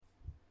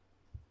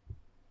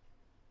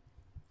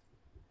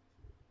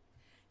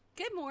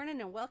Good morning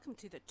and welcome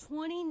to the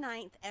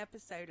 29th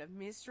episode of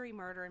Mystery,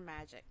 Murder, and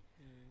Magic.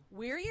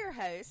 We're your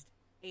hosts,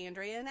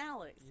 Andrea and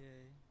Alex.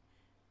 Yay.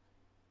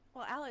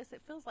 Well, Alex,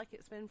 it feels like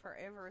it's been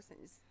forever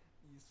since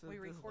we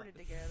recorded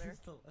together.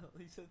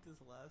 You said this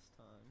last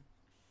time.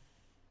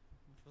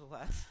 For the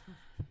last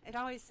It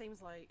always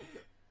seems like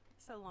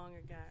so long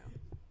ago.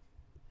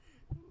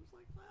 It was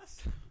like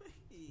last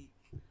week.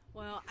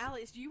 Well,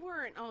 Alex, you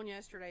weren't on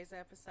yesterday's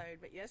episode,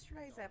 but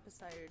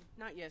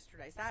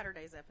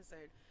Saturday's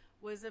episode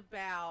was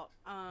about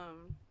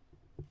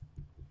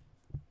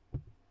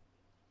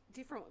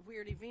different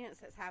weird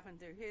events that's happened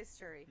through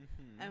history.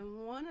 Mm-hmm.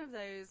 And one of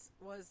those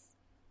was,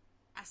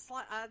 I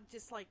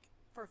just like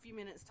for a few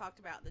minutes talked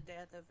about the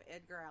death of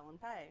Edgar Allan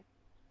Poe.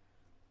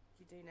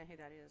 You do know who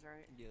that is,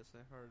 right? Yes,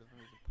 I heard of him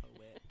as a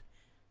poet.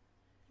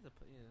 Yeah.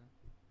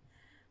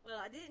 Well,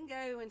 I didn't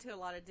go into a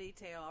lot of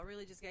detail. I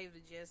really just gave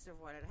the gist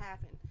of what had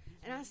happened.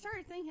 And I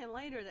started thinking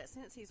later that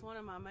since he's one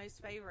of my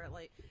most favorite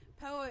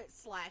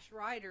poets /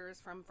 writers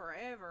from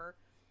forever,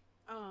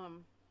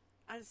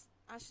 I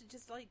should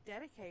just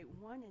dedicate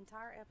one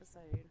entire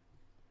episode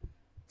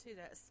to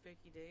that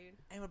spooky dude.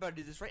 And we're about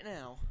to do this right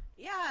now.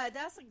 Yeah,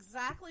 that's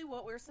exactly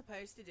what we're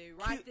supposed to do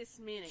right this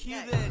minute.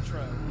 Cue the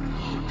intro.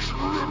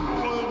 Triple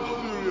M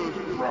Studios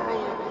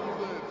proudly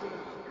presents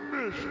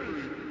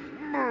Mystery,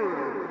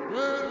 Murder,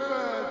 and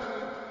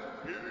Magic.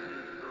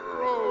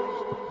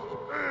 Heroes,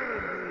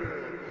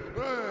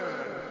 Andrea,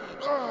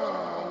 and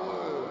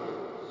Alex.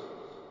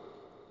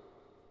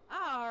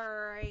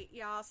 Alright,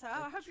 y'all. So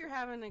I hope you're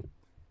having a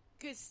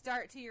good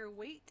start to your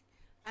week.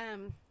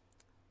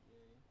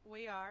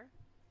 We are.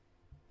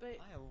 But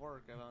I have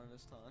work around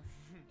this time.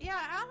 yeah,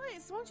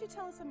 Alex, why don't you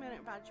tell us a minute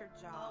about your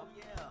job? Oh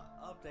yeah,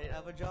 update. I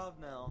have a job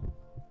now.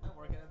 I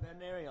work in a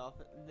veterinary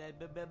office. I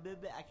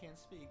can't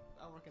speak.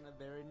 I work in a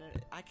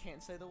veterinary. I can't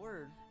say the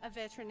word. A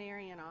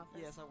veterinarian office.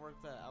 Yes, I work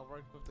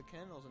with the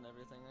kennels and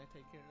everything. I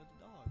take care of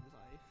the dogs.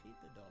 I feed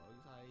the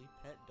dogs. I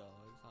pet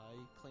dogs. I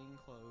clean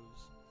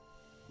clothes.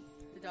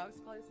 The dog's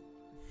clothes?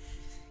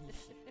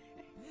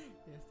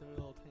 Yes, they're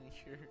little tiny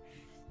shirts.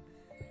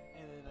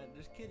 And then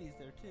there's kitties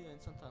there too, and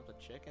sometimes a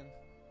chicken.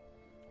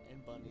 And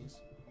bunnies.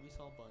 We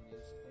saw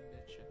bunnies and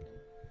a chicken.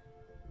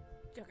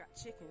 Y'all got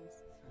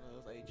chickens. Well,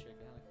 it was a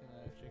chicken. I can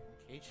have a chicken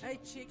cage. A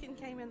chicken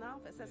came in the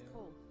office. That's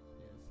cool.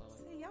 Yeah,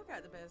 so see, y'all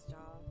got the best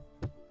job.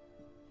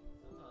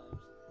 Sometimes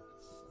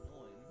it's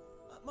annoying.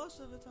 But most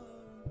of the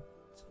time,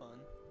 it's fun.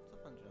 It's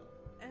a fun job.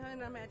 And I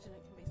imagine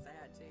it can be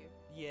sad too.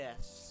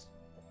 Yes.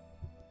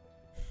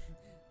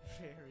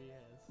 Very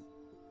yes.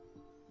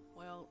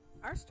 Well,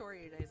 our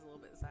story today is a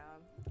little bit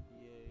sad.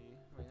 Yay.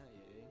 I mean, not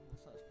yay.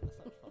 That's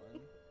not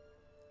fun.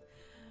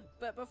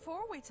 But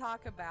before we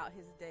talk about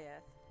his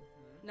death,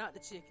 not the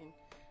chicken,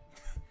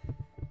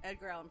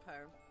 Edgar Allan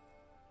Poe,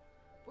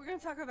 we're going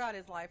to talk about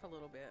his life a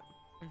little bit.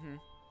 Mm-hmm.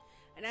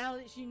 And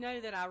Alex, you know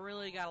that I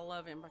really got to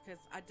love him because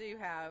I do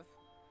have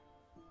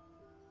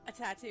a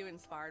tattoo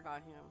inspired by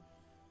him.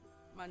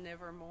 My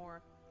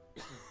Nevermore.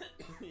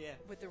 Yeah.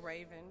 With the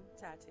raven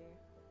tattoo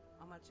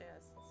on my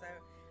chest. So,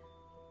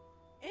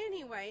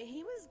 anyway,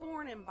 he was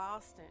born in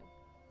Boston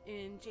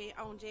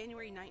on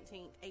January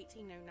 19th,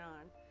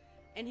 1809.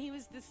 And he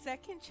was the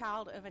second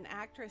child of an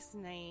actress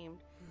named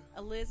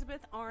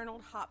Elizabeth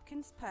Arnold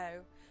Hopkins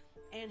Poe.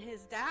 And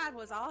his dad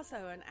was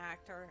also an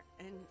actor,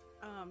 and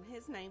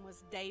his name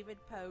was David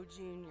Poe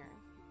Jr.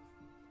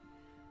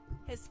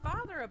 His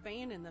father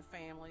abandoned the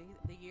family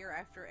the year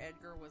after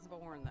Edgar was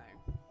born,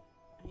 though.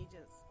 He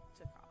just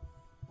took off.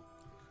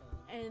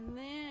 And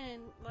then,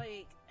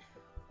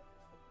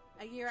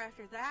 a year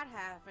after that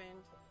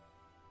happened,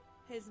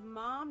 his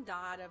mom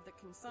died of the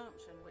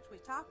consumption, which we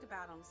talked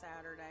about on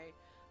Saturday.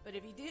 But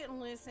if you didn't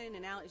listen,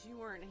 and Alex, you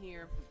weren't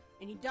here,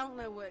 and you don't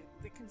know what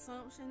the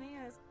consumption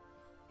is,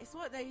 it's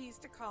what they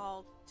used to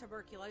call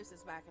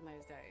tuberculosis back in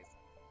those days.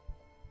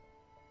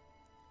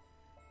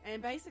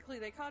 And basically,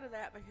 they called it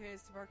that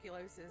because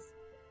tuberculosis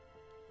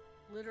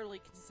literally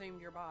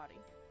consumed your body.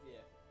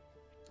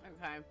 Yeah.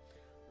 Okay.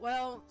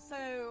 Well,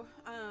 so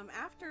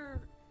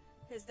after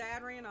his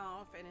dad ran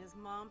off and his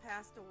mom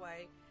passed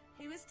away,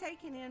 he was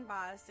taken in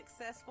by a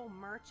successful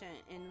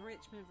merchant in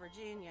Richmond,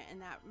 Virginia,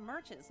 and that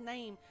merchant's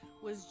name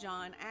was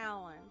John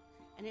Allan.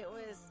 And it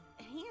was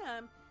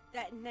him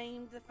that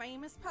named the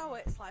famous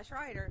poet /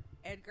 writer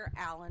Edgar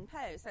Allan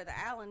Poe. So the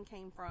Allan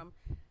came from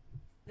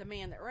the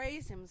man that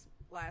raised him's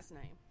last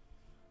name.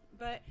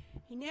 But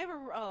he never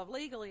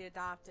legally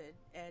adopted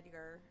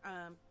Edgar.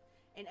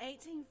 In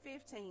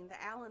 1815,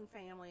 the Allan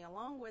family,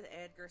 along with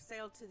Edgar,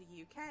 sailed to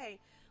the UK,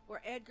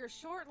 where Edgar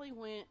shortly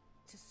went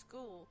to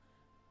school.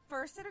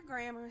 First at a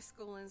grammar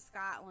school in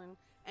Scotland,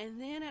 and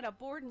then at a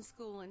boarding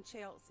school in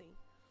Chelsea.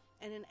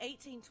 And in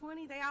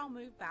 1820, they all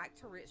moved back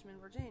to Richmond,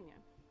 Virginia.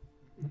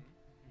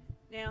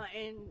 Now,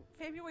 in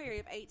February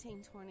of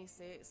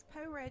 1826,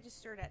 Poe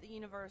registered at the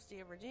University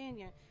of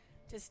Virginia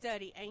to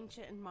study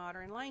ancient and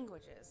modern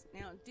languages.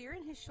 Now,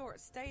 during his short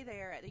stay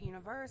there at the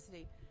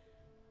university,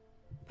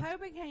 Poe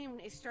became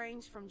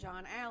estranged from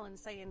John Allan,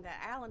 saying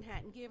that Allan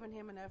hadn't given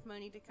him enough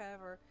money to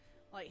cover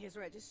his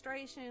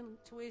registration,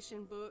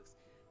 tuition, books,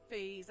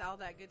 fees, all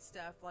that good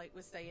stuff, like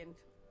with staying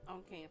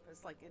on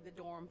campus, like the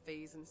dorm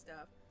fees and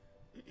stuff.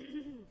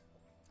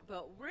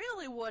 But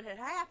really what had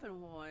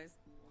happened was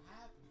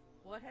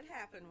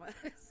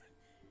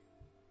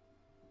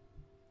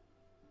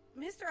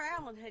Mr.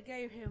 Allen had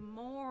gave him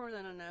more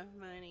than enough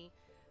money,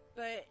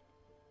 but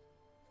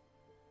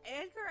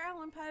Edgar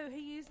Allan Poe,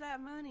 he used that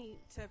money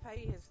to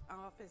pay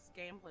off his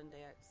gambling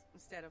debts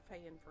instead of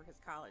paying for his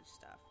college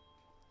stuff.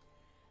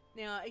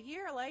 Now, a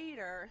year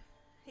later,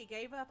 he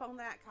gave up on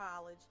that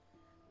college,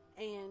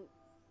 and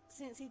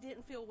since he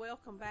didn't feel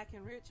welcome back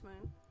in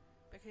Richmond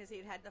because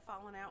he'd had the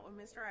falling out with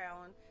Mr.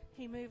 Allen,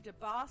 he moved to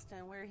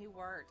Boston where he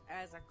worked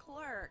as a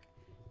clerk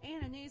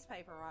and a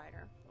newspaper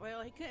writer.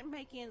 Well, he couldn't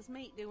make ends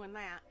meet doing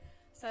that,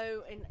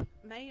 so in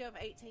May of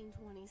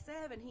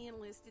 1827, he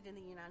enlisted in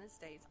the United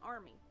States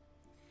Army.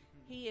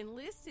 He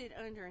enlisted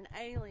under an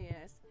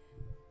alias,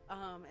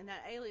 and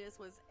that alias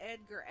was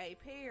Edgar A.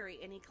 Perry,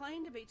 and he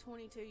claimed to be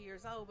 22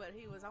 years old, but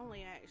he was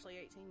only actually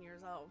 18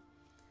 years old.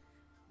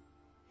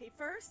 He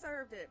first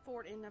served at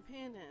Fort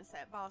Independence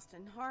at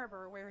Boston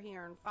Harbor, where he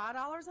earned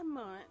 $5 a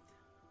month.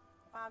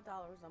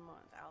 $5 a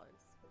month,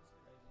 Alex.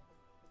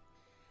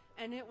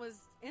 And it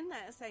was in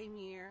that same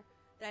year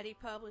that he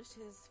published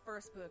his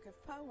first book of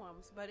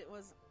poems, but it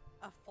was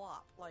a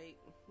flop. Like,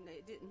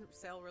 it didn't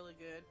sell really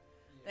good.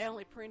 They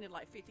only printed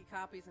like 50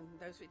 copies, and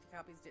those 50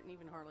 copies didn't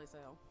even hardly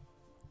sell.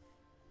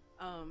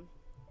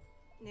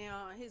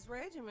 Now, his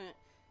regiment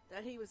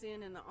that he was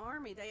in the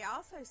Army, they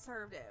also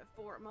served at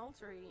Fort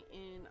Moultrie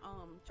in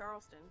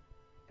Charleston,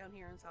 down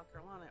here in South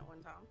Carolina at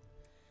one time.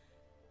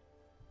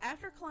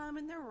 After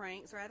climbing the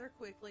ranks rather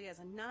quickly as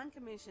a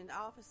non-commissioned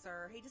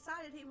officer, he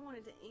decided he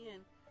wanted to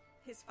end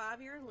his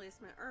 5-year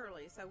enlistment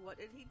early. So what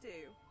did he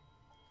do?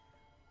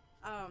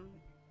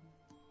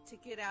 To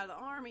get out of the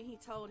Army, he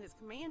told his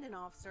commanding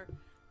officer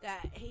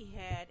that he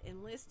had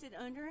enlisted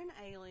under an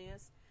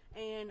alias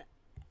and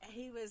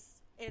he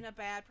was in a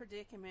bad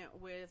predicament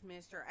with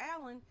Mr.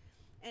 Allen,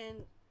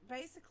 and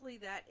basically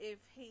that if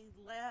he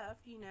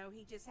left, he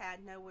just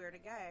had nowhere to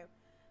go.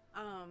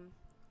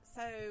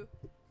 So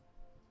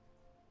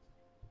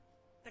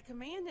the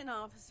commanding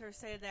officer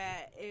said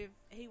that if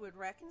he would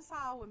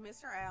reconcile with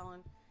Mr.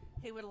 Allen,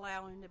 he would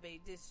allow him to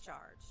be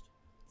discharged.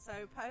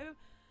 So Poe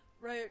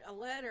wrote a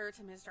letter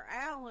to Mr.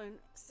 Allen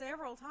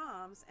several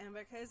times, and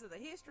because of the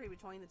history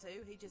between the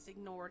two, he just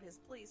ignored his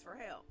pleas for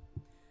help.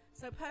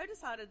 So Poe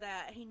decided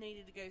that he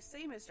needed to go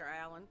see Mr.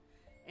 Allen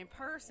in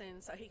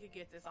person so he could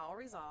get this all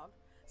resolved.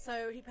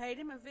 So he paid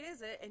him a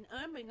visit, and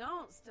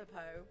unbeknownst to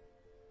Poe,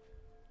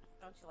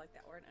 don't you like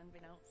that word,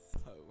 unbeknownst?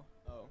 Poe.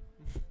 Oh.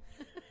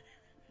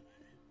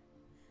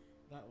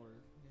 That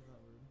word. Yeah, that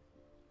word.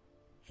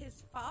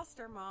 His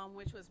foster mom,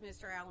 which was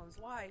Mr. Allen's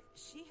wife,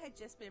 she had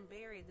just been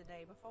buried the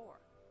day before.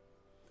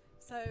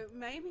 So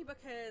maybe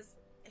because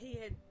he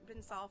had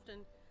been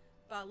softened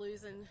by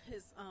losing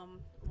his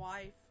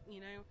wife,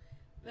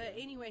 But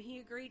anyway, he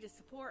agreed to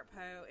support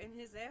Poe in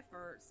his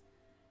efforts.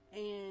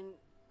 And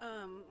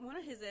one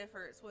of his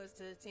efforts was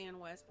to attend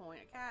West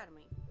Point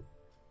Academy.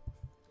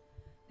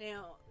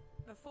 Now,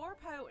 before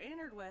Poe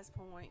entered West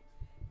Point,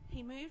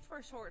 he moved for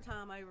a short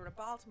time over to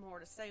Baltimore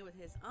to stay with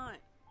his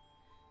aunt,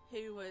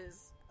 who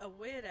was a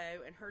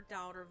widow, and her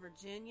daughter,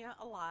 Virginia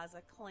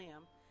Eliza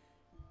Clem.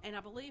 And I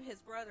believe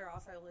his brother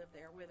also lived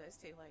there with those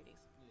two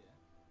ladies.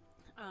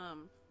 Yeah.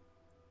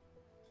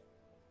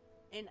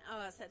 In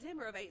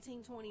September of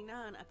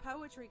 1829, a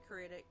poetry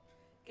critic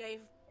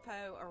gave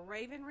Poe a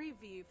raving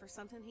review for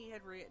something he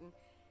had written,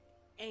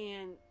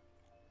 and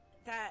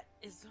that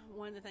is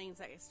one of the things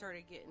that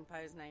started getting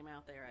Poe's name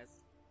out there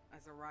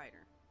as a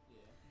writer.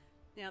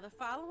 Yeah. Now, the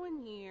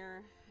following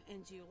year,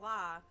 in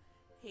July,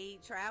 he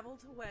traveled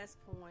to West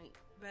Point,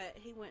 but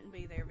he wouldn't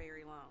be there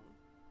very long.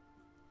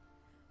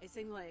 It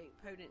seemed like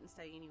Poe didn't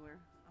stay anywhere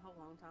a whole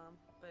long time,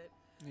 but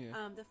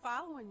Yeah. the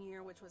following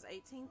year, which was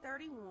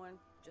 1831,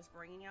 just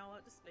bringing y'all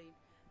up to speed,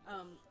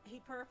 he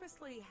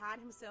purposely had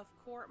himself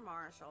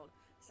court-martialed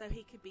so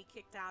he could be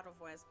kicked out of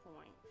West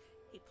Point.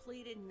 He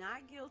pleaded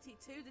not guilty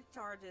to the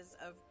charges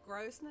of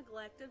gross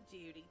neglect of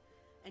duty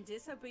and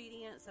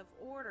disobedience of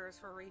orders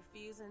for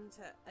refusing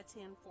to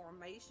attend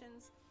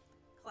formations,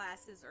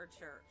 classes, or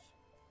church.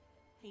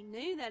 He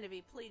knew that if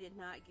he pleaded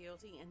not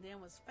guilty and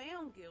then was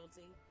found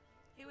guilty,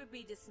 he would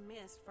be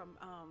dismissed from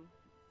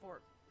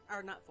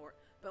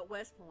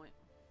West Point.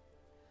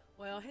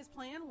 Well, his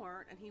plan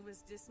worked, and he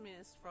was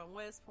dismissed from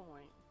West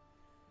Point.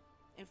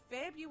 In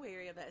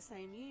February of that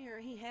same year,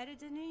 he headed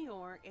to New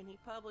York, and he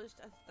published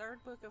a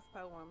third book of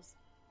poems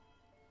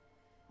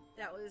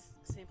that was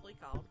simply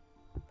called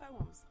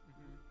Poems.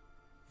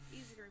 Mm-hmm.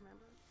 Easy to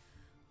remember.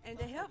 And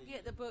to help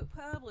get the book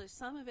published,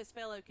 some of his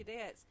fellow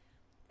cadets,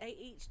 they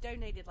each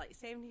donated like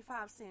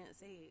 75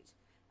 cents each.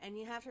 And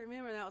you have to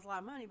remember that was a lot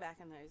of money back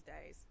in those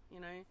days,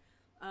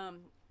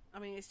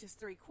 it's just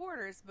 3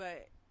 quarters,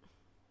 but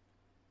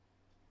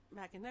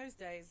back in those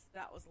days,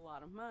 that was a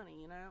lot of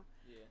money,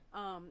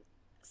 Yeah.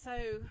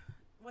 So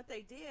what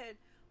they did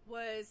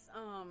was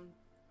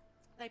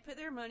they put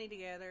their money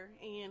together,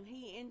 and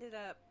he ended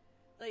up,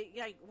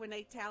 like when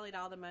they tallied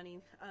all the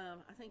money,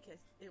 I think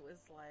it was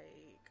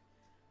like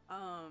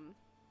 $100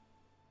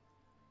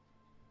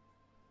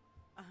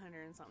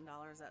 and something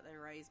that they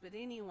raised. But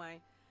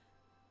anyway,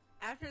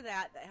 after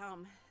that,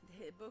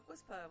 the book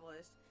was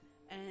published,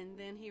 and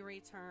then he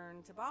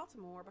returned to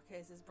Baltimore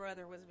because his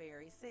brother was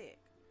very sick.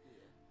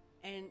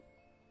 Yeah. And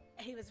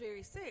he was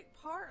very sick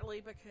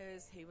partly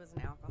because he was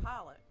an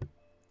alcoholic.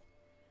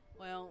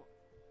 Well,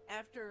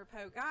 after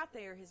Poe got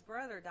there, his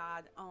brother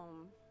died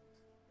on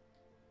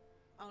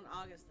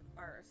August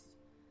the 1st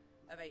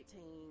of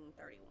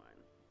 1831.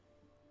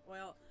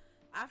 Well,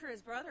 after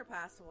his brother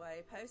passed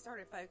away, Poe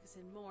started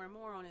focusing more and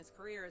more on his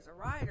career as a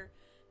writer,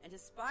 and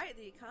despite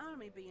the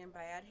economy being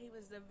bad, he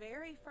was the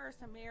very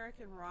first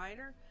American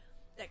writer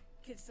that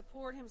could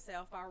support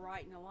himself by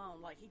writing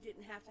alone. Like, he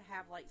didn't have to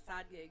have, like,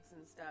 side gigs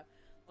and stuff,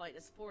 like,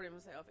 to support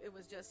himself. It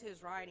was just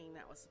his writing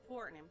that was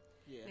supporting him.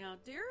 Yeah. Now,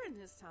 during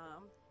this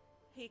time,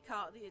 he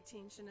caught the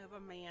attention of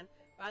a man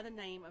by the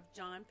name of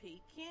John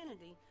P.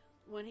 Kennedy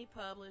when he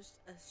published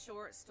a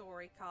short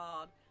story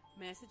called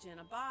Message in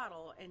a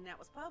Bottle, and that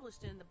was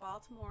published in the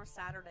Baltimore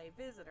Saturday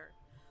Visitor.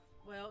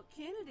 Well,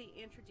 Kennedy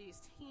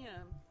introduced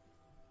him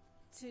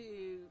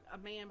to a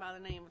man by the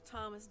name of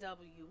Thomas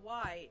W.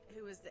 White,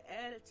 who was the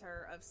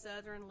editor of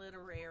Southern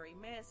Literary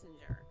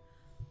Messenger.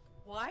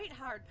 White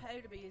hired Poe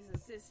to be his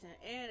assistant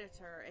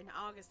editor in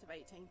August of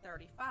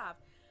 1835,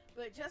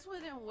 but just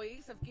within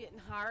weeks of getting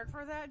hired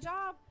for that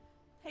job,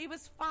 he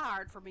was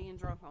fired for being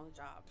drunk on the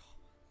job.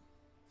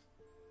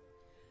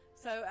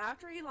 So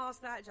after he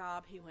lost that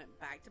job, he went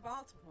back to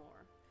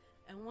Baltimore.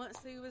 And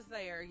once he was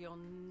there, you'll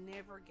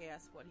never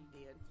guess what he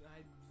did.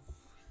 I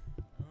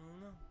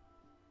don't know.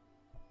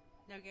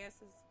 No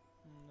guesses?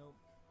 Nope.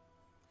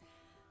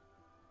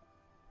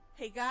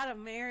 He got a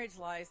marriage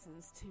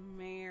license to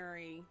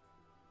marry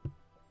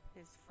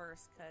his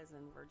first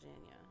cousin,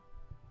 Virginia.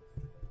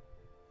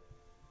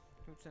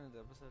 What's in the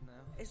episode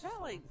now? Is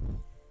that like...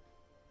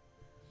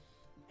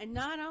 And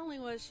not only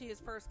was she his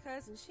first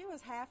cousin, she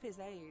was half his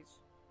age.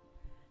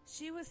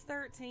 She was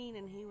 13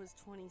 and he was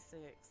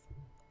 26.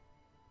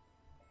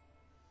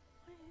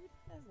 Who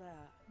does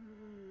that?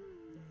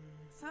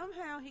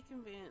 Somehow he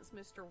convinced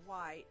Mr.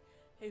 White,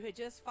 who had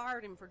just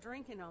fired him for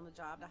drinking on the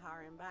job, to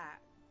hire him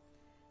back.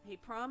 He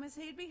promised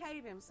he'd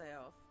behave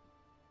himself.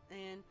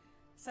 And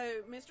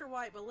so Mr.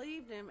 White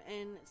believed him,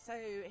 and so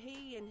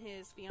he and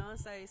his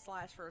fiancée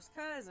slash first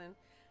cousin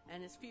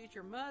and his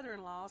future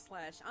mother-in-law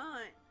slash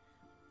aunt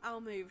all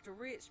moved to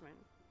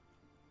Richmond.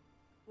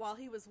 While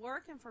he was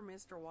working for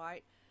Mr.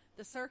 White,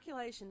 the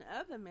circulation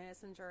of the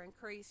Messenger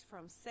increased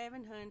from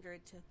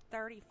 700 to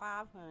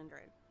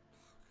 3,500.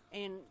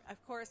 And, of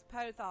course,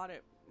 Poe thought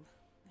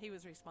he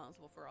was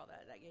responsible for all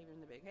that. That gave him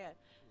the big head.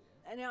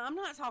 And now, I'm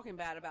not talking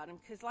bad about him,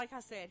 because, like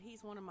I said,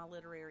 he's one of my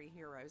literary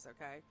heroes,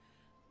 okay?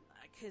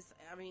 Because,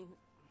 I mean,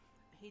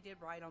 he did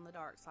write on the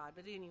dark side.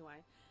 But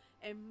anyway,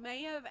 in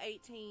May of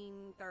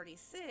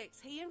 1836,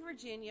 he and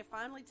Virginia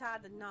finally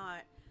tied the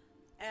knot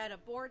at a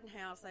boarding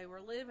house they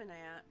were living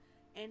at.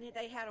 And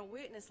they had a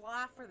witness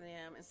lie for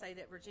them and say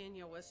that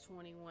Virginia was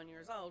 21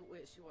 years old,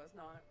 which she was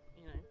not,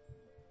 you know.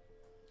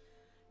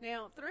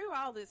 Now, through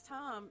all this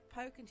time,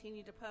 Poe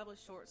continued to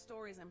publish short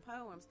stories and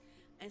poems,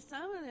 and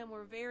some of them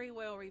were very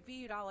well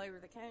reviewed all over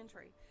the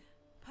country.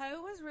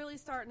 Poe was really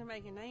starting to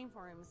make a name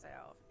for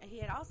himself. He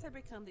had also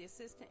become the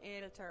assistant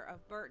editor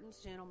of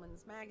Burton's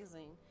Gentleman's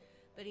Magazine,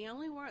 but he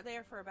only worked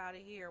there for about a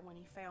year when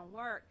he found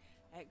work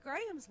at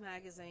Graham's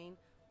Magazine,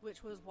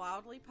 which was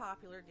wildly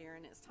popular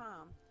during its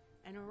time.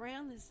 And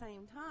around the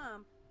same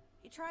time,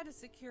 he tried to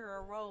secure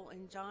a role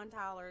in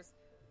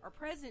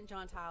President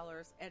John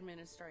Tyler's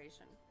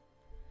administration.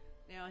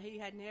 Now, he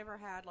had never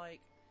had,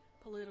 like,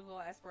 political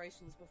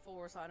aspirations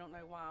before, so I don't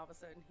know why all of a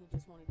sudden he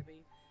just wanted to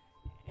be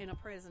in a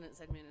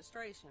president's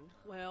administration.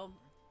 Well,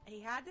 he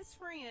had this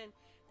friend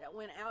that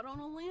went out on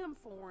a limb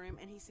for him,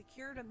 and he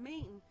secured a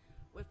meeting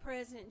with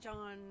President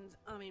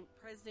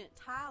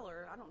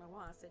Tyler. I don't know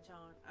why I said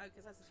John. Oh,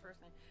 because that's his first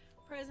name.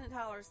 President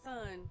Tyler's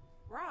son,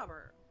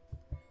 Robert,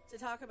 to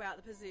talk about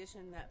the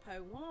position that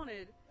Poe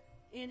wanted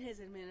in his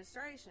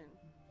administration.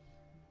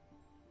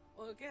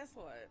 Well, guess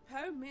what?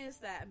 Poe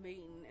missed that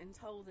meeting and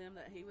told them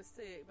that he was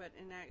sick, but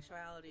in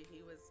actuality,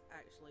 he was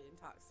actually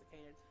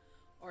intoxicated,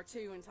 or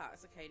too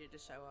intoxicated to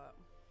show up.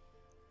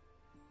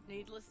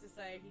 Needless to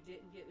say, he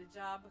didn't get the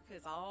job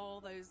because all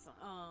those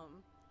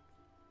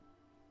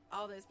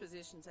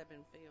positions have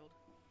been filled.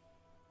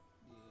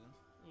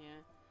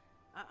 Yeah.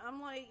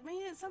 I'm like,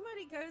 man,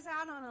 somebody goes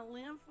out on a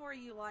limb for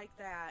you like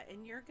that,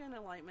 and you're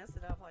gonna, like, mess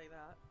it up like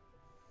that.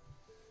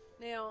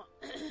 Now,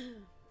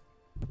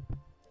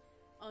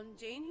 on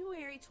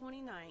January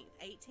 29th,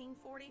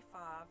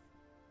 1845,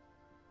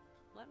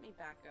 let me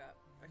back up,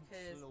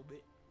 because a little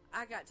bit.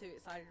 I got too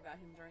excited about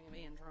him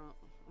being drunk.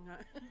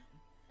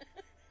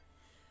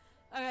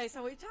 Okay,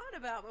 so we talked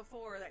about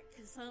before that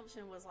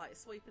consumption was, like,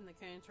 sweeping the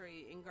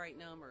country in great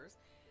numbers.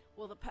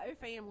 Well, the Poe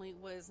family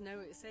was no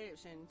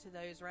exception to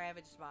those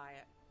ravaged by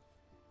it.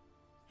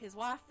 His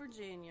wife,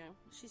 Virginia,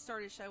 she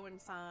started showing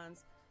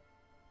signs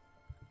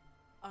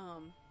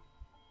of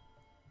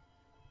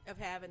of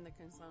having the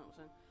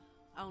consumption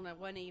on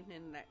one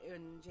evening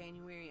in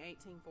January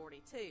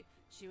 1842.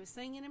 She was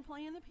singing and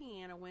playing the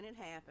piano when it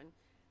happened,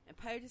 and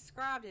Poe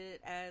described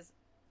it as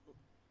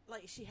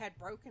like she had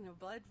broken a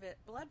blood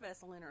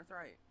vessel in her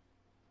throat.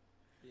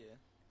 Yeah.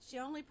 She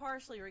only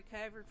partially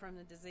recovered from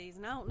the disease,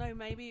 and I don't know,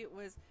 maybe it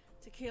was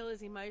to kill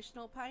his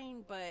emotional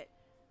pain, but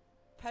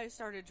Poe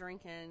started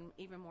drinking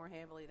even more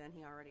heavily than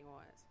he already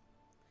was.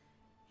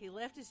 He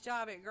left his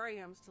job at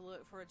Graham's to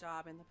look for a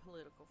job in the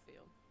political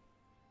field.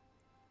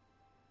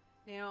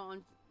 Now,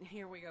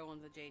 here we go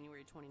on the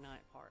January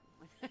 29th part.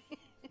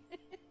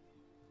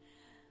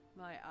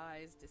 My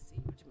eyes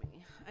deceived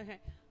me. Okay.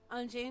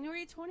 On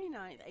January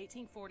 29th,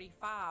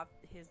 1845,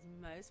 his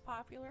most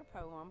popular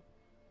poem,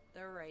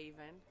 The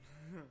Raven,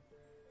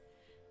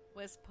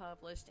 was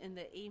published in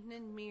the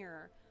Evening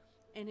Mirror,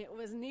 and it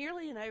was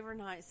nearly an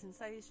overnight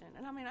sensation.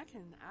 And I mean,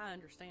 I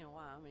understand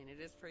why. I mean, it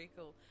is pretty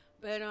cool.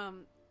 But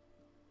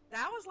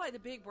that was like the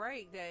big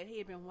break that he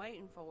had been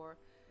waiting for.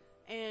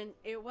 And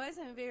it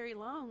wasn't very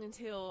long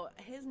until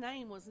his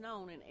name was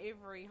known in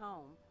every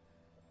home.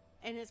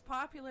 And as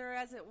popular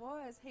as it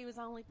was, he was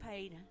only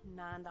paid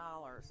 $9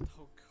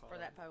 for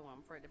that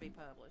poem, for it to be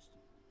published.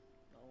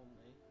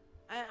 Only.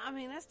 I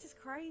mean, that's just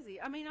crazy.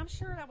 I mean, I'm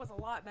sure that was a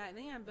lot back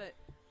then, but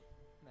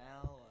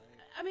now,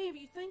 I mean,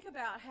 if you think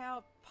about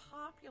how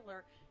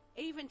popular,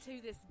 even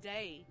to this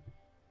day,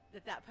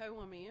 that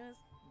poem is.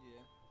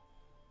 Yeah.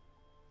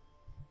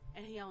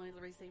 And he only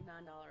received $9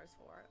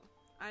 for it.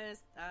 I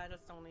just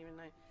don't even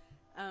know.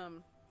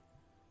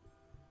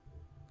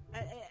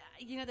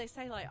 You know, they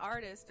say like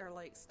artists are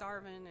like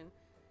starving and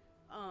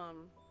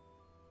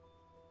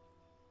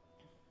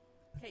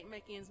can't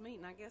make ends meet,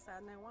 and I guess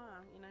I know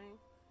why. You know.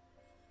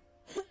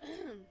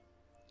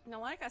 Now,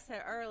 like I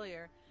said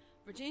earlier,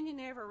 Virginia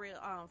never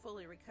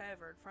fully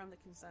recovered from the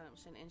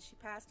consumption, and she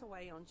passed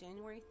away on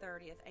January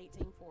 30th,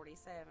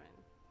 1847.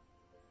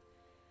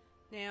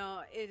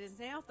 Now, it is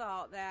now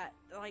thought that,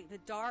 like, the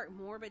dark,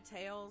 morbid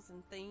tales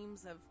and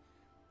themes of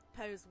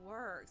Poe's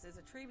works is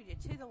attributed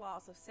to the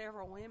loss of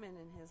several women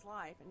in his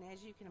life. And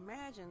as you can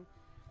imagine,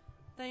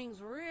 things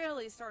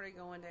really started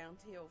going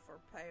downhill for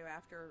Poe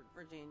after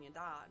Virginia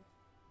died.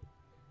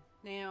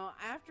 Now,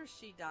 after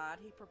she died,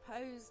 he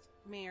proposed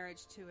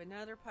marriage to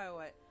another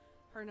poet.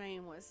 Her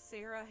name was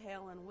Sarah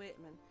Helen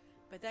Whitman,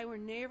 but they were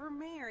never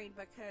married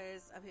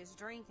because of his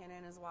drinking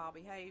and his wild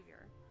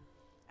behavior.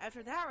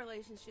 After that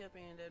relationship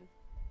ended,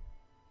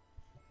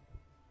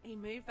 he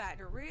moved back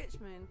to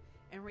Richmond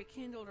and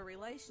rekindled a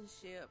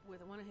relationship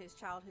with one of his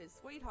childhood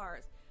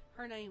sweethearts.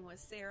 Her name was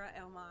Sarah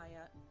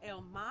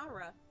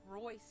Elmira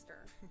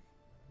Royster.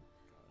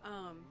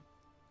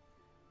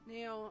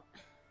 Now,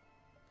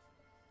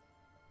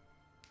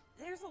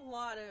 there's a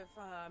lot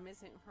of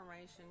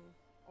misinformation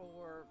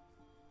or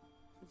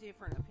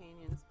different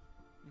opinions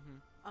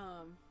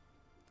on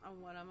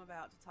what I'm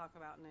about to talk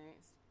about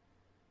next.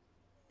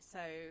 So,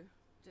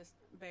 just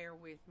bear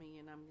with me,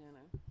 and I'm going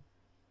to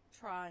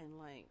try and,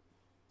 like,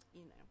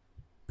 you know.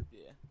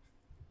 Yeah.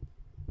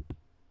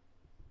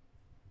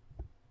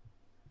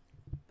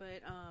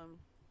 But,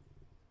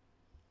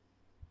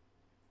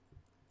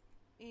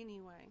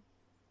 anyway.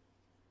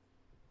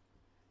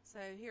 So,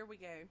 here we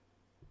go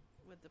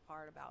with the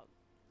part about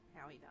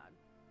how he died.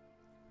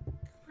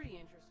 Pretty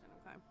interesting,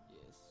 okay?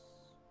 Yes.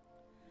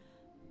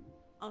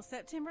 On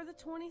September the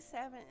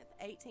 27th,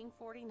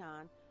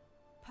 1849,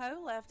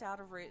 Poe left out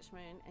of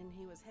Richmond and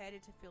he was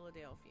headed to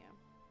Philadelphia.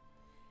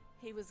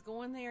 He was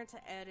going there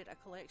to edit a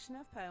collection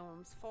of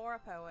poems for a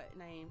poet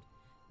named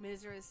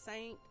Mrs.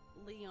 St.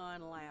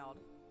 Leon Loud.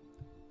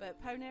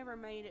 But Poe never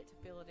made it to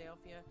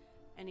Philadelphia,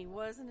 and he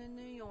wasn't in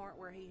New York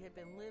where he had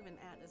been living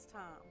at this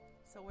time.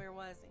 So where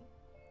was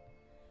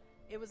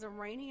he? It was a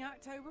rainy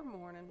October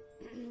morning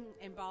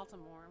in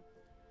Baltimore.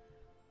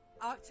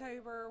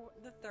 October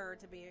the 3rd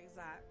to be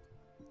exact.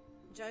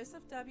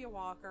 Joseph W.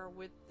 Walker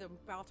with the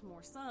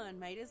Baltimore Sun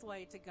made his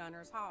way to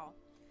Gunner's Hall.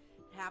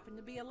 It happened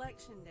to be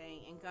election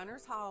day, and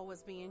Gunner's Hall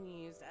was being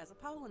used as a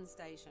polling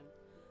station.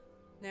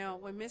 Now,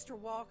 when Mr.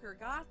 Walker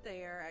got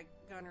there at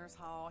Gunner's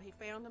Hall, he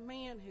found a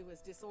man who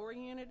was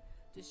disoriented,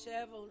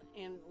 disheveled,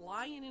 and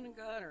lying in a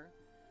gutter.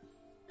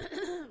 I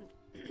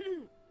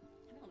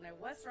don't know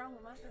what's wrong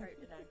with my throat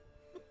today.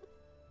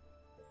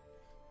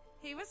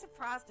 He was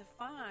surprised to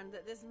find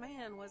that this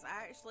man was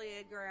actually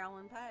Edgar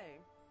Allan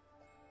Poe.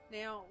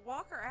 Now,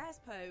 Walker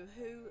asked Poe,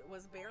 who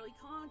was barely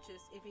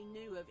conscious, if he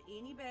knew of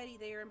anybody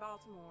there in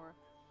Baltimore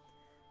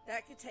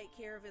that could take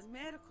care of his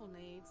medical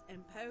needs,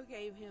 and Poe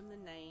gave him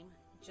the name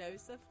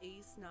Joseph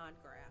E.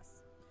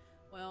 Snodgrass.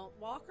 Well,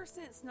 Walker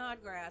sent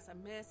Snodgrass a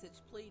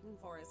message pleading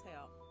for his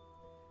help.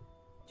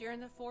 During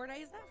the 4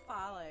 days that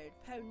followed,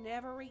 Poe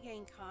never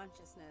regained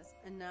consciousness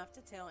enough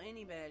to tell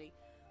anybody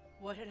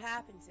what had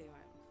happened to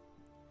him.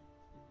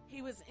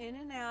 He was in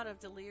and out of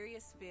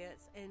delirious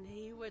fits, and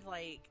he would,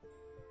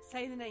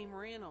 say the name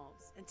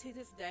Reynolds. And to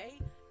this day,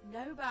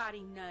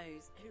 nobody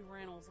knows who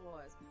Reynolds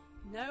was.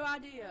 No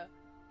idea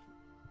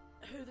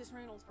who this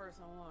Reynolds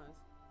person was.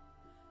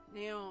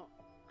 Now,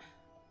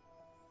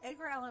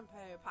 Edgar Allan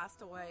Poe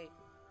passed away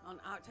on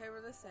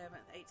October the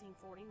 7th,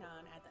 1849,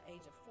 at the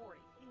age of 40.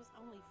 He was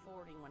only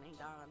 40 when he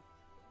died.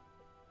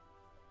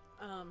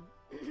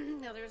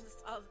 Now, there's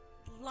a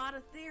lot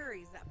of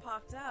theories that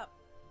popped up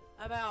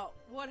about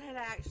what had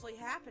actually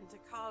happened to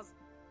cause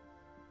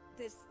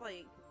this,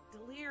 like,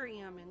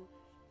 delirium, and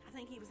I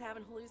think he was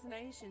having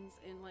hallucinations,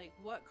 and, like,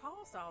 what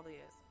caused all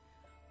this.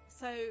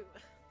 So,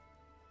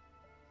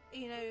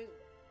 you know,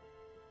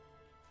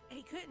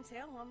 he couldn't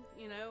tell them,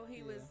 you know,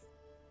 he was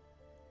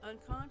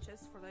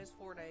unconscious for those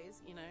 4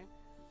 days, you know.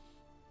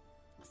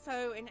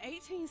 So, in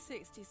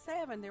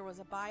 1867, there was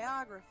a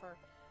biographer.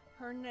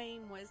 Her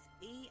name was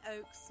E.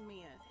 Oak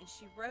Smith, and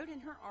she wrote in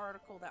her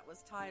article that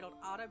was titled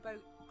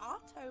Autobiography.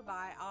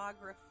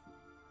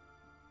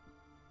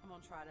 I'm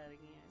going to try that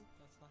again.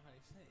 That's not how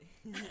you say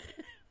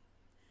it.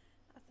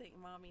 I think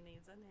Mommy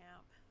needs a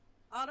nap.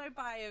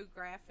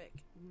 Autobiographic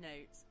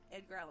Notes,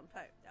 Edgar Allan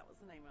Poe, that was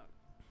the name of it.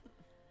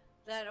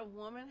 That a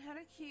woman had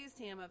accused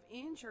him of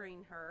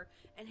injuring her,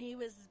 and he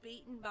was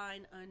beaten by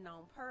an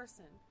unknown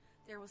person.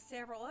 There were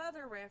several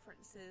other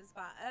references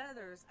by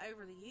others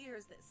over the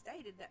years that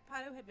stated that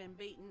Poe had been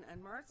beaten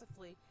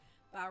unmercifully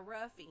by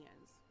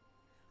ruffians.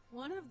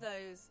 One of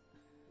those,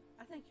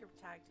 I think your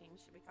tag team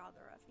should be called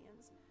the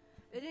Ruffians.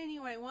 But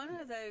anyway, one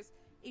of those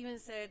even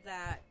said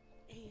that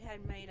he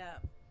had met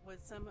up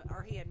with some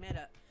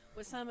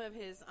of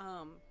his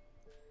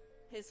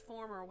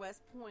former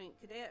West Point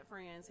cadet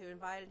friends who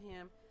invited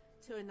him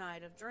to a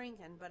night of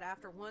drinking. But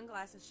after one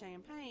glass of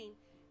champagne,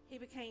 he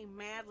became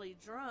madly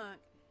drunk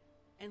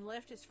and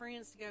left his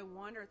friends to go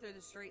wander through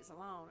the streets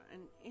alone.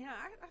 And, you know,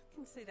 I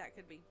can see that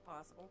could be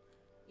possible,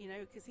 you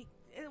know, because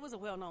it was a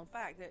well-known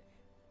fact that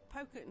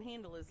Poe couldn't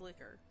handle his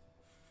liquor.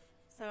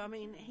 So, I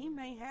mean, he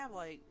may have,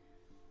 like,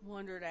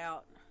 wandered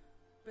out.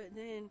 But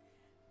then,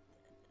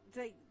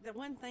 the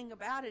one thing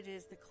about it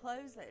is the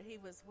clothes that he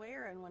was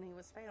wearing when he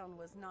was found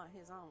was not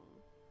his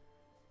own.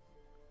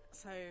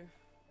 So,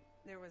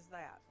 there was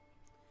that.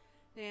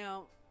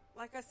 Now,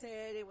 like I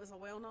said, it was a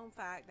well-known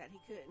fact that he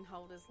couldn't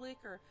hold his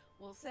liquor.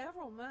 Well,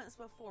 several months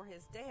before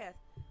his death,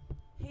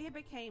 he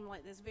became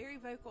like this very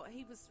vocal.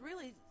 He was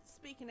really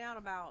speaking out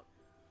about,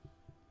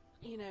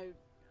 you know,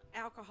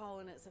 alcohol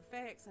and its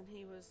effects, and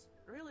he was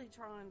really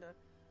trying to,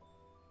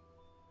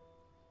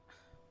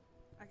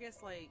 I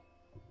guess, like,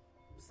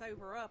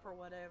 sober up or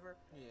whatever.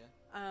 Yeah.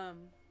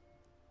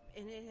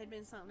 And it had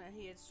been something that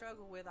he had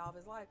struggled with all of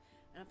his life.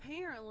 And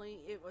apparently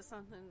it was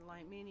something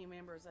like many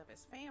members of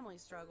his family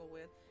struggled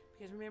with.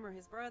 Because remember,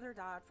 his brother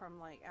died from,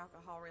 like,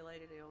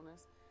 alcohol-related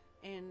illness.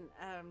 And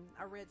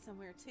I read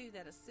somewhere, too,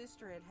 that a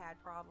sister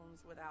had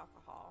problems with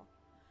alcohol.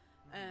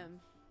 Mm-hmm.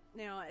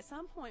 Now, at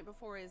some point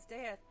before his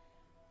death,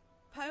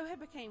 Poe had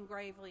become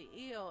gravely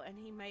ill, and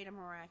he made a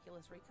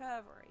miraculous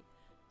recovery.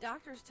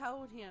 Doctors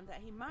told him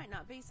that he might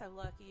not be so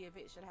lucky if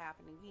it should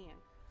happen again.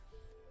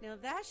 Now,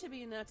 that should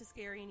be enough to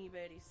scare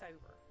anybody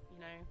sober, you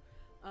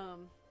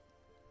know.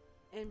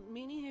 And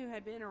many who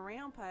had been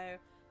around Poe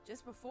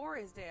just before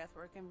his death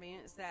were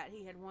convinced that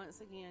he had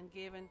once again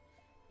given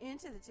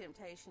into the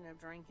temptation of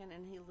drinking,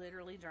 and he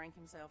literally drank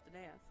himself to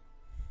death.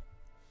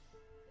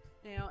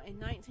 Now, in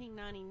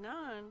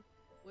 1999,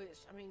 which,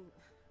 I mean,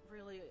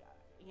 really,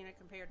 you know,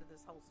 compared to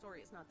this whole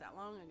story, it's not that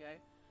long ago,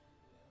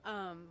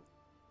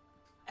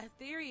 a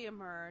theory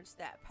emerged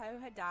that Poe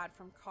had died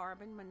from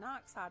carbon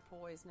monoxide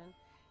poisoning,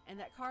 and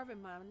that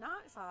carbon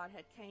monoxide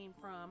had came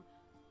from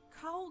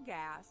coal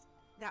gas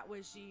that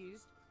was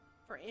used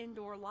for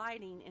indoor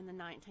lighting in the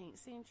 19th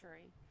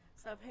century.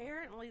 So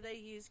apparently they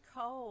used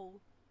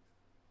coal,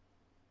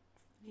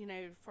 you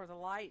know, for the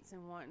lights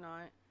and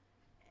whatnot,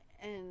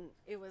 and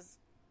it was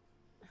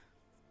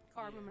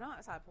carbon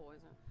monoxide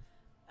poison.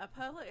 A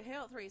public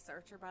health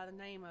researcher by the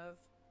name of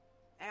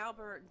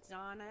Albert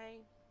Donne,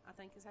 I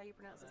think is how you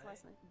pronounce his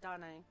last name,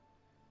 Donne.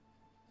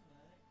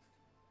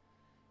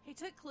 He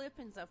took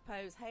clippings of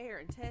Poe's hair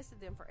and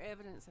tested them for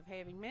evidence of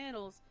heavy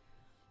metals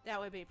that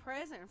would be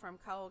present from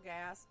coal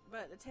gas,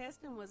 but the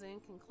testing was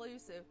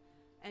inconclusive,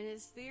 and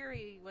his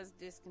theory was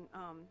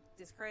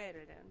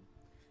discredited.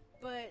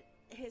 But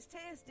his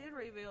test did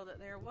reveal that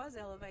there was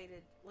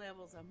elevated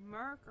levels of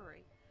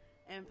mercury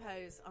in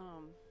Poe's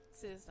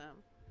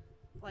system,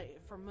 like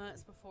for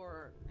months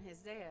before his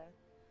death.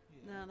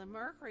 Yeah. Now, the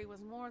mercury was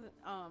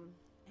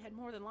had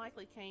more than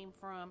likely came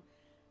from,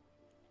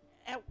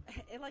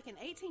 like in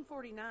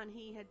 1849,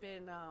 he had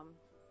been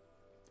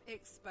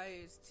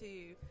exposed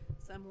to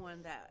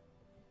someone that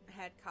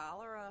had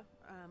cholera.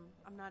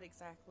 I'm not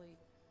exactly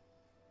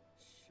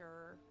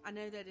sure. I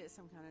know that it's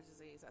some kind of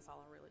disease. That's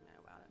all I really know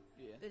about it.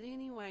 Yeah. But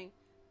anyway,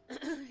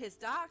 his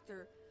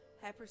doctor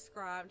had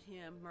prescribed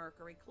him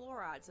mercury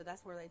chloride, so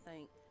that's where they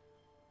think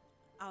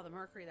all the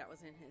mercury that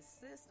was in his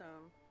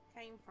system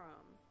came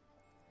from.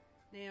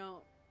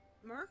 Now,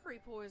 mercury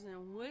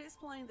poisoning would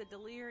explain the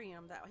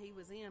delirium that he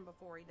was in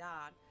before he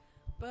died,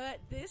 but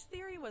this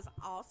theory was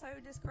also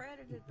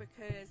discredited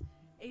because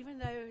even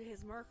though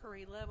his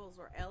mercury levels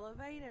were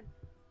elevated,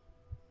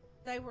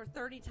 they were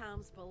 30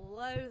 times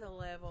below the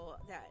level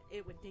that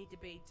it would need to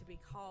be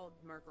called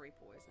mercury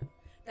poison.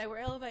 They were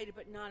elevated,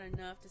 but not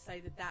enough to say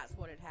that that's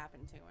what had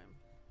happened to him.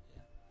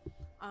 Yeah.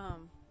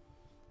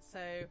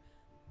 So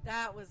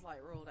that was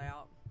like ruled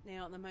out.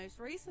 Now, the most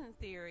recent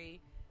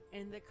theory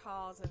and the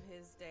cause of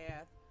his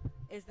death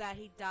is that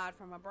he died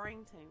from a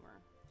brain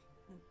tumor.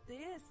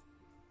 This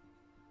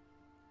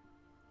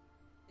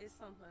is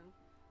something.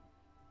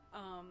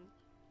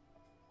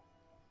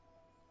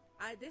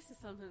 This is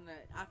something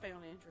that I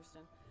found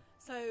interesting.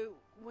 So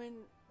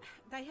when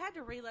they had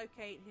to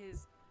relocate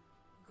his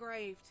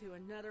grave to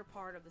another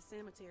part of the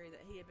cemetery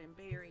that he had been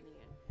buried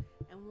in,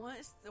 and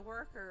once the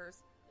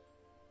workers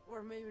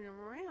were moving him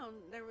around,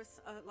 there was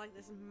like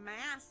this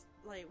mass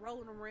like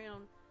rolling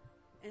around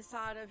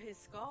inside of his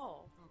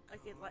skull.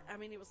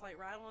 It was like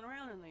rattling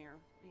around in there,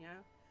 you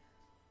know.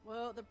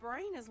 Well, the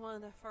brain is one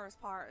of the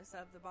first parts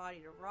of the body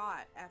to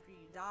rot after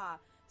you die,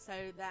 so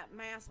that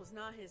mass was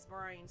not his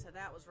brain, so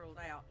that was ruled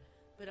out.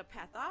 But a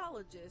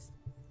pathologist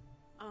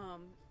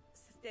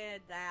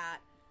said that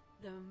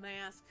the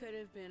mass could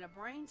have been a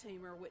brain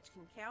tumor, which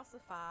can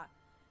calcify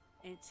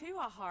into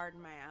a hard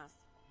mass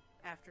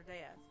after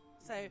death.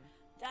 So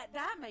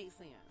that makes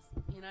sense,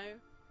 you know.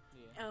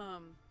 Yeah.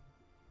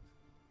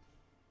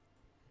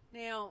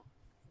 Now,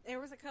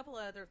 there was a couple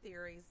other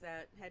theories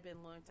that had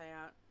been looked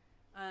at.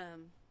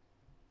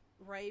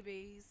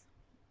 Rabies,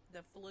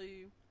 the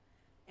flu,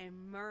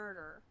 and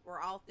murder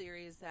were all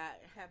theories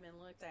that have been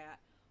looked at.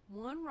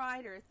 One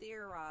writer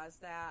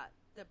theorized that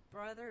the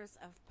brothers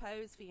of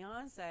Poe's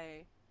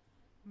fiancée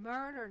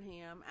murdered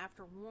him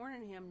after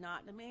warning him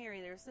not to marry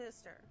their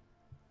sister.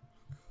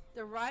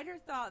 The writer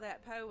thought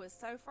that Poe was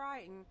so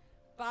frightened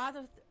by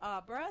the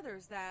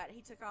brothers that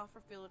he took off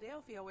for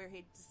Philadelphia, where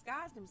he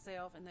disguised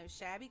himself in those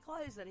shabby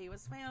clothes that he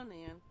was found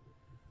in.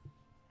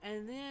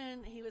 And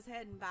then he was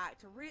heading back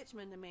to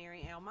Richmond to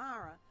marry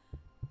Elmira.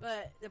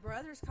 But the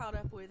brothers caught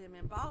up with him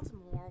in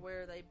Baltimore,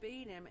 where they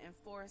beat him and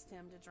forced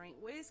him to drink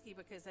whiskey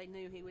because they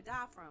knew he would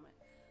die from it.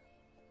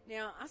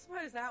 Now, I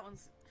suppose that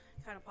one's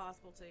kind of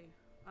possible too.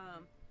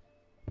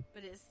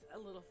 But it's a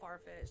little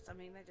far-fetched. I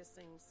mean, that just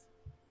seems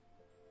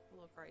a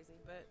little crazy.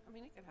 But, I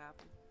mean, it could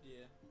happen.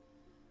 Yeah.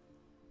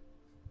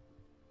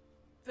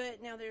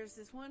 But now there's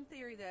this one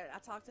theory that I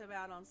talked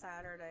about on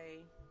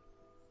Saturday,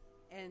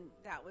 and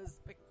that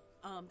was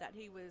that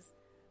he was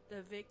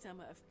the victim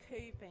of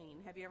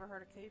cooping. Have you ever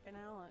heard of cooping,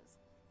 Alex?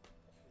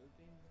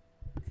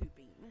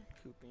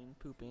 Pooping.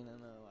 I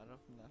know. I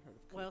don't think I heard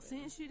of cooping. Well,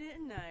 since you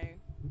didn't know,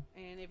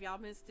 and if y'all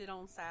missed it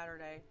on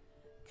Saturday,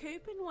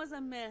 cooping was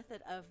a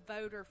method of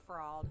voter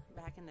fraud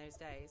back in those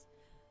days.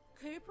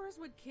 Coopers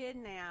would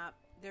kidnap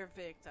their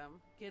victim,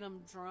 get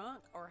them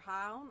drunk or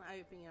high on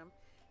opium,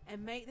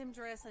 and make them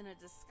dress in a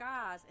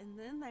disguise, and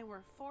then they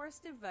were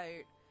forced to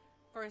vote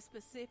for a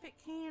specific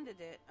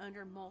candidate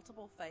under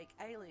multiple fake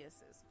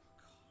aliases.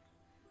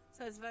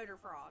 So it's voter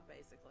fraud,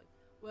 basically.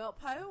 Well,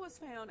 Poe was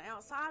found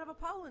outside of a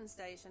polling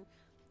station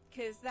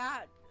because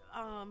that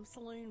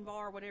saloon,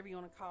 bar, whatever you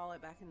want to call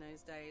it back in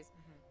those days,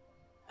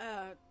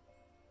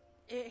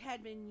 it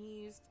had been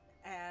used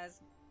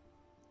as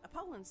a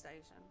polling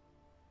station.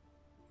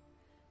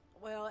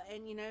 Well,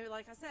 and, you know,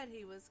 like I said,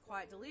 he was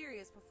quite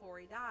delirious before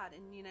he died.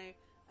 And, you know,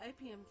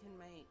 opium can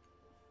make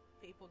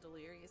people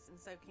delirious, and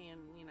so can,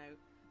 you know,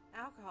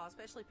 alcohol,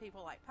 especially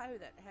people like Poe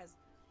that has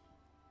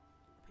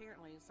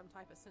apparently some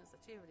type of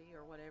sensitivity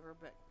or whatever,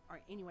 or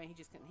anyway, he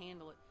just couldn't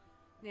handle it.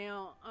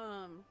 Now,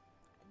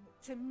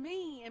 to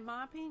me, in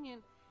my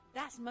opinion,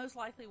 that's most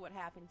likely what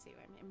happened to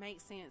him. It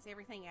makes sense.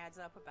 Everything adds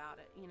up about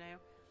it, you know.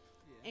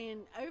 Yeah.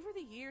 And over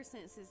the years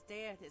since his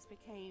death, it's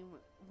became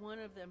one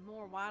of the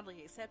more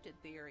widely accepted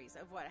theories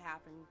of what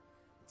happened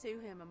to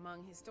him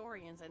among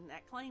historians, and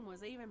that claim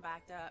was even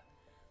backed up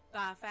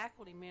by a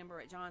faculty member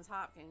at Johns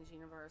Hopkins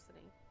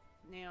University.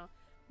 Now,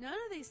 none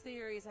of these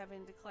theories have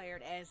been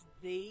declared as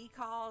the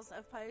cause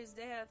of Poe's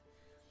death.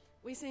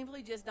 We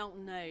simply just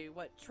don't know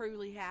what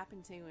truly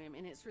happened to him,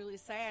 and it's really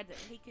sad that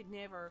he could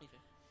never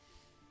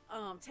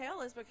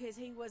tell us, because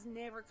he was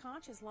never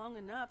conscious long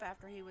enough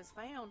after he was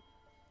found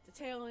to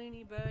tell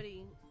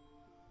anybody,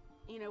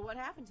 you know, what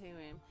happened to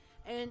him.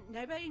 And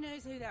nobody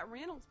knows who that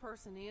Reynolds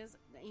person is,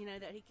 you know,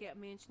 that he kept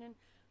mentioning.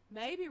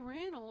 Maybe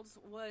Reynolds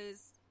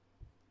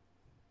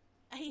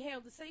he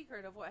held the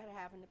secret of what had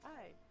happened to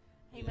Poe.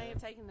 He may have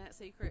taken that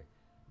secret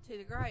to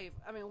the grave.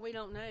 I mean, we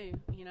don't know,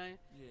 you know.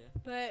 Yeah.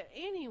 But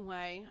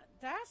anyway,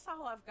 that's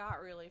all I've got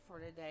really for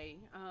today.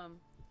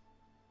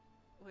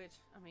 Which,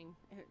 I mean,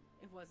 it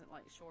wasn't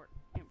like short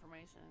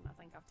information. I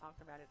think I've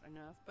talked about it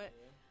enough. But,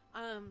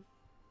 I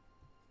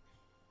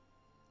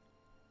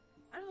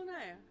don't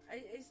know.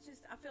 It's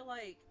just, I feel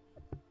like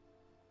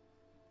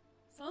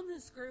something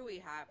screwy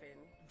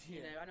happened. Yeah.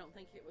 You know, I don't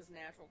think it was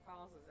natural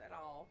causes at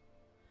all.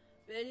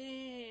 But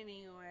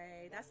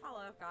anyway, that's all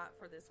I've got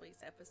for this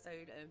week's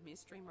episode of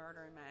Mystery,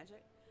 Murder, and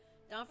Magic.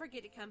 Don't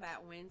forget to come back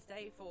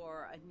Wednesday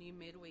for a new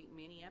midweek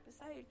mini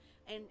episode.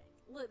 And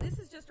look, this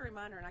is just a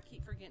reminder, and I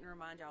keep forgetting to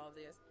remind y'all of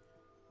this.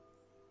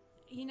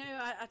 You know,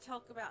 I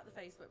talk about the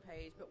Facebook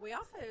page, but we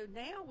also,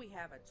 now we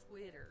have a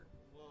Twitter.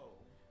 Whoa.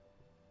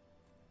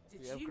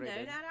 Did you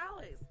know that,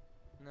 Alex?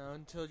 No,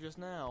 until just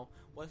now.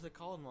 What's it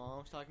called,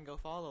 Mom? So I can go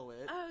follow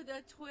it. Oh,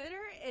 the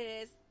Twitter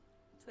is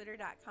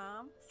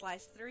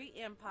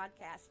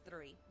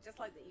twitter.com/3mpodcast3. Just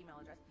like the email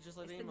address. Just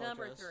like it's the the email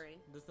number address. 3.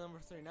 This number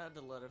 3, not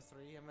the letter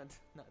 3. I meant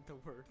not the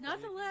word 3.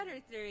 Not the letter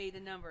 3, the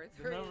number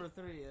 3. The number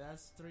 3,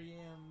 that's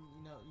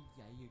 3M, yeah,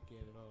 you get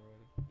it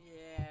already.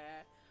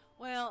 Yeah.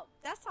 Well,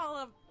 that's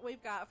all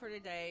we've got for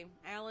today.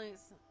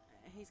 Alex,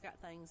 he's got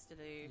things to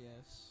do.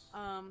 Yes.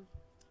 I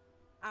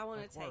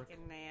want Like to work. take a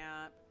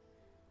nap.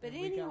 But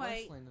And we got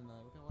anyway, wrestling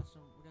tonight. We got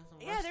some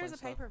yeah, wrestling there's a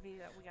stuff. pay-per-view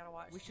that we gotta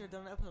watch. We should have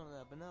done an episode on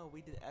that, but no,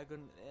 we did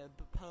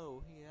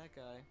Poe. Yeah, that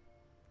guy.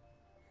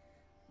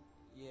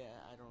 Yeah,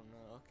 I don't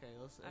know. Okay,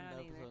 let's end the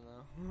episode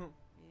now.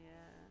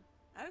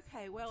 Yeah.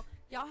 Okay, well,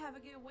 y'all have a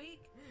good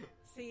week.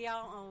 See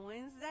y'all on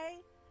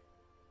Wednesday.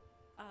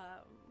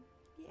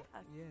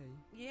 Yeah.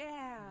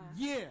 Yeah. Yeah.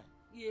 Yeah.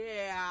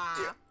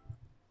 Yeah.